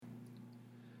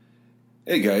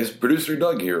Hey guys, producer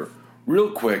Doug here. Real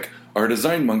quick, our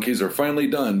design monkeys are finally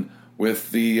done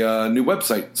with the new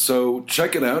website, so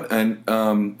check it out. And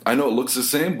I know it looks the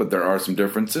same, but there are some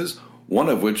differences. One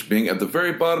of which being at the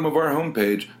very bottom of our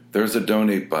homepage, there's a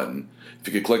donate button. If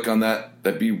you could click on that,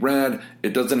 that'd be rad.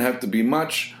 It doesn't have to be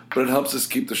much, but it helps us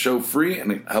keep the show free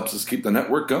and it helps us keep the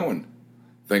network going.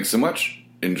 Thanks so much.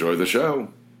 Enjoy the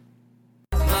show.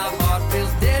 My heart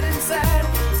feels dead inside.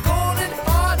 It's cold and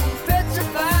hard and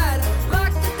petrified.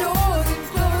 Lock the doors and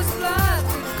close the blinds.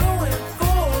 We're going for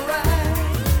a ride.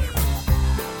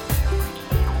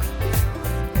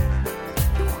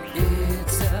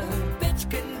 It's a bitch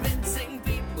convincing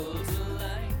people to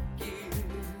like you.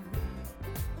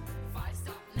 If I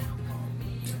stop now, call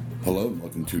me. Hello, and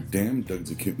welcome to Damn Doug's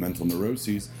Acute Mental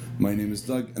Neuroses. My name is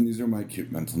Doug, and these are my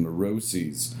acute mental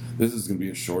neuroses. This is going to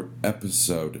be a short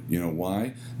episode. You know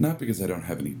why? Not because I don't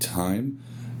have any time,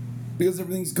 because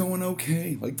everything's going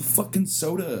okay, like the fucking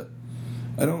soda.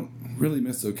 I don't really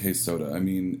miss okay soda. I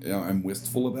mean, I'm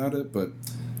wistful about it, but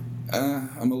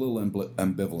I'm a little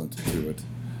ambivalent to it.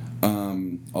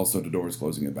 Also, the doors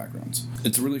closing in backgrounds.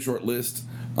 It's a really short list,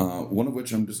 one of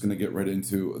which I'm just going to get right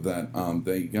into, that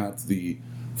they got the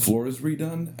floors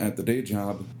redone at the day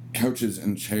job, couches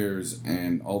and chairs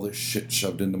and all this shit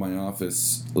shoved into my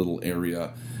office little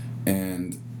area,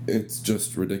 and it's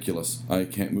just ridiculous. I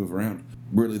can't move around.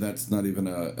 Really, that's not even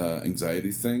a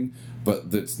anxiety thing,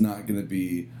 but that's not going to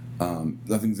be,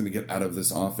 nothing's going to get out of this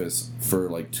office for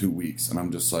like 2 weeks, and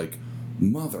I'm just like,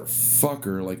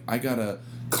 motherfucker, like I gotta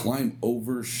climb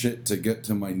over shit to get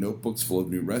to my notebooks full of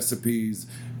new recipes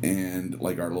and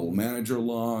like our little manager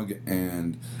log,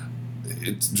 and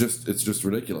it's just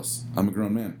ridiculous. I'm a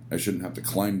grown man. I shouldn't have to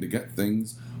climb to get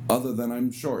things, other than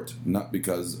I'm short, not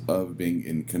because of being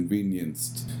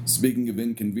inconvenienced. Speaking of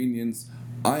inconvenience,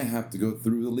 I have to go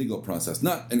through the legal process.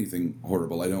 Not anything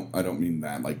horrible. I don't mean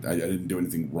that. Like I didn't do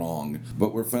anything wrong.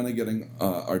 But we're finally getting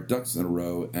our ducks in a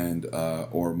row, and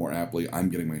or more aptly, I'm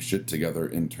getting my shit together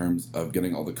in terms of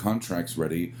getting all the contracts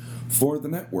ready for the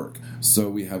network. So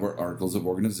we have our articles of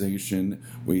organization.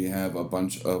 We have a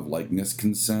bunch of likeness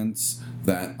consents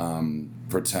that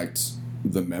protect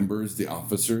the members, the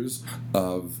officers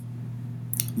of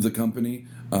the company,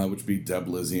 which be Deb,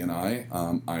 Lizzie, and I.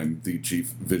 I'm the chief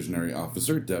visionary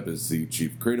officer. Deb is the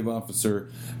chief creative officer,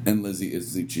 and Lizzie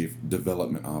is the chief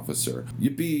development officer.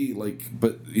 You'd be like,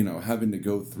 but having to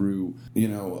go through,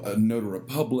 a notary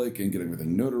public and get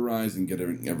everything notarized and get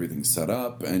everything set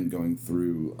up, and going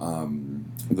through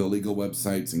the legal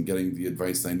websites and getting the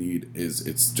advice I need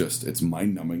it's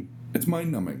mind numbing. It's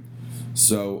mind numbing.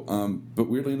 So, but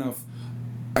weirdly enough,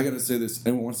 I gotta say this,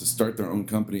 anyone wants to start their own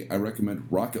company, I recommend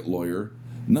Rocket Lawyer,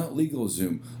 not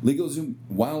LegalZoom. LegalZoom,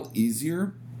 while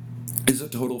easier, is a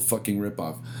total fucking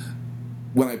ripoff.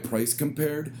 When I price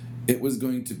compared, it was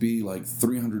going to be like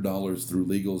 $300 through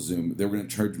LegalZoom. They were going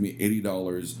to charge me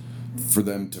 $80 for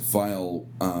them to file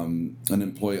an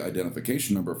employee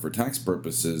identification number for tax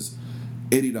purposes.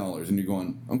 $80, and you're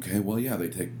going, okay, well, yeah, they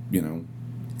take,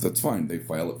 that's fine. They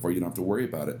file it for you. You don't have to worry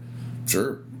about it.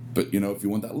 Sure. But, if you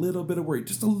want that little bit of worry,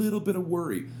 just a little bit of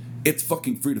worry, it's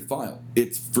fucking free to file.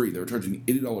 It's free. They're charging me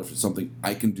 $80 for something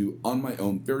I can do on my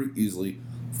own very easily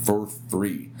for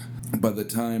free. By the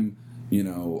time,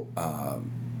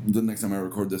 the next time I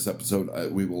record this episode,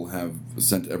 we will have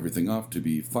sent everything off to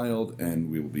be filed,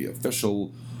 and we will be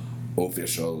official.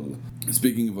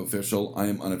 Speaking of official, I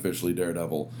am unofficially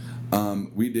Daredevil.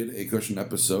 We did a cushion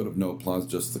episode of No Applause,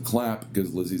 Just the Clap,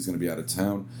 because Lizzie's going to be out of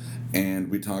town, and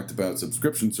we talked about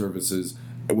subscription services,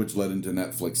 which led into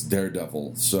Netflix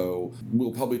Daredevil. So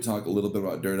we'll probably talk a little bit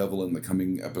about Daredevil in the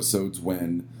coming episodes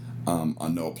when,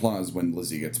 on No Applause, when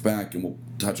Lizzie gets back, and we'll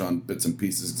touch on bits and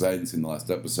pieces, because I hadn't seen the last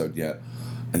episode yet.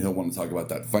 And he'll want to talk about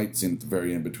that fight scene at the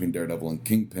very end between Daredevil and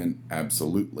Kingpin,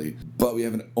 absolutely. But we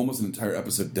have almost an entire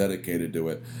episode dedicated to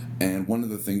it. And one of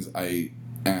the things I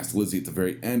asked Lizzie at the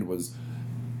very end was,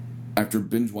 after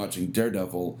binge watching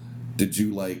Daredevil,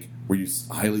 were you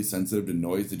highly sensitive to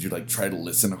noise? Did you try to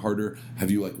listen harder? Have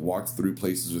you walked through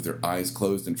places with your eyes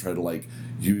closed and try to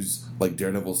use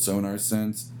Daredevil sonar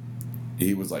sense?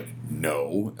 He was like,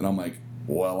 no. And I'm like,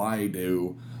 well, I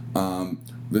do.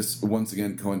 This once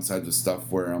again coincides with stuff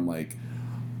where I'm like,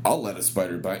 I'll let a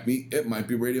spider bite me. It might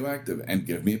be radioactive and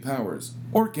give me powers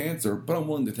or cancer, but I'm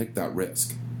willing to take that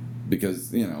risk because,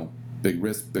 big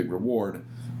risk, big reward.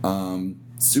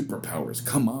 Superpowers,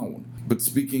 come on. But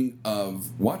speaking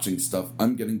of watching stuff,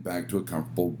 I'm getting back to a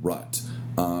comfortable rut.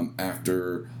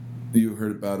 After you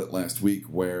heard about it last week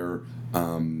where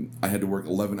I had to work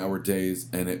 11-hour days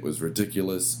and it was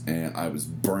ridiculous and I was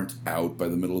burnt out by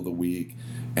the middle of the week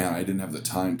and I didn't have the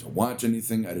time to watch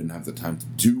anything. I didn't have the time to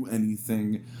do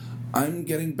anything. I'm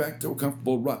getting back to a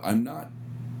comfortable rut. I'm not,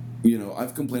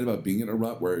 I've complained about being in a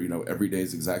rut where, every day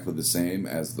is exactly the same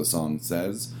as the song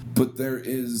says, but there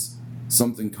is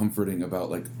something comforting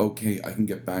about, like, okay, I can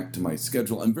get back to my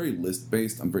schedule. I'm very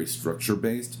list-based. I'm very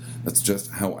structure-based. That's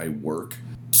just how I work.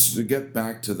 To get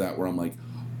back to that where I'm like,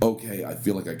 okay, I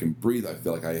feel like I can breathe. I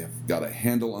feel like I have got a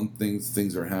handle on things.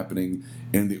 Things are happening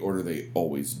in the order they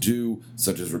always do,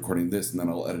 such as recording this and then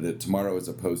I'll edit it tomorrow, as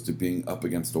opposed to being up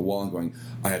against a wall and going,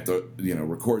 I have to,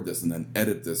 record this and then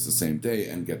edit this the same day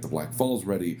and get the Black Falls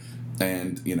ready.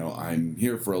 And, I'm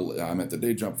here I'm at the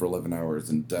day job for 11 hours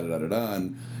and da-da-da-da-da.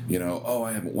 And,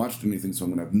 I haven't watched anything, so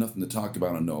I'm going to have nothing to talk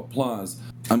about and no applause.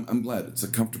 I'm glad. It's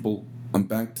I'm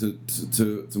back to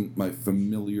my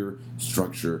familiar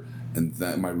structure and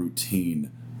that my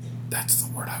routine. That's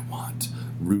the word I want.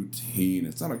 Routine.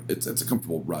 It's a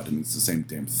comfortable rut. I mean, it's the same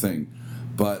damn thing.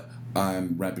 But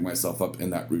I'm wrapping myself up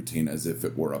in that routine as if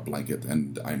it were a blanket,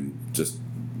 and I'm just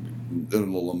a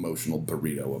little emotional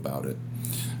burrito about it.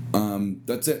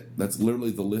 That's it. That's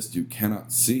literally the list you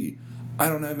cannot see. I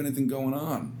don't have anything going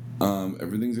on.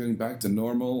 Everything's getting back to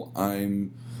normal.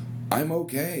 I'm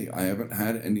okay. I haven't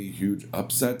had any huge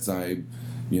upsets.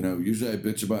 Usually I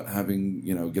bitch about having,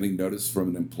 getting notice from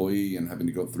an employee and having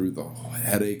to go through the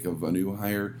headache of a new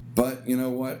hire. But you know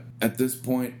what? At this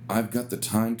point, I've got the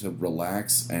time to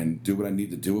relax and do what I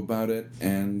need to do about it,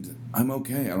 and I'm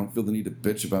okay. I don't feel the need to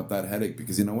bitch about that headache,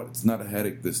 because you know what? It's not a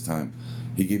headache this time.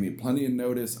 He gave me plenty of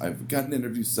notice. I've got an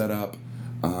interview set up.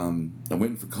 I'm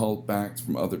waiting for callbacks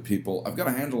from other people. I've got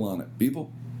a handle on it.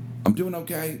 People, I'm doing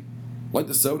okay. Like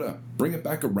the soda. Bring it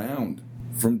back around.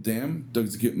 From Damn,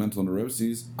 Doug's Acute Mental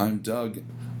Neuroses, I'm Doug.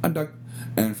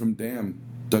 And from Damn,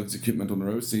 Doug's Acute Mental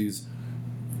Neuroses,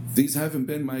 these haven't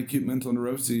been my acute mental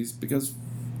neuroses because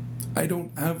I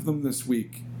don't have them this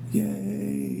week.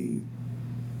 Yay!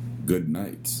 Good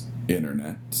night,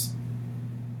 Internet.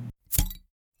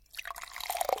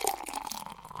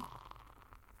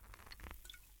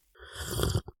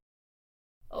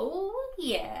 Oh,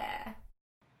 yeah.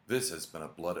 This has been a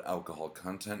Blood Alcohol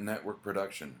Content Network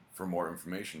production. For more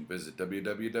information, visit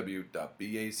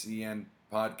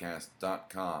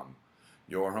www.bacnpodcast.com.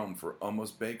 Your home for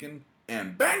Almost Bacon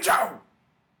and Banjo!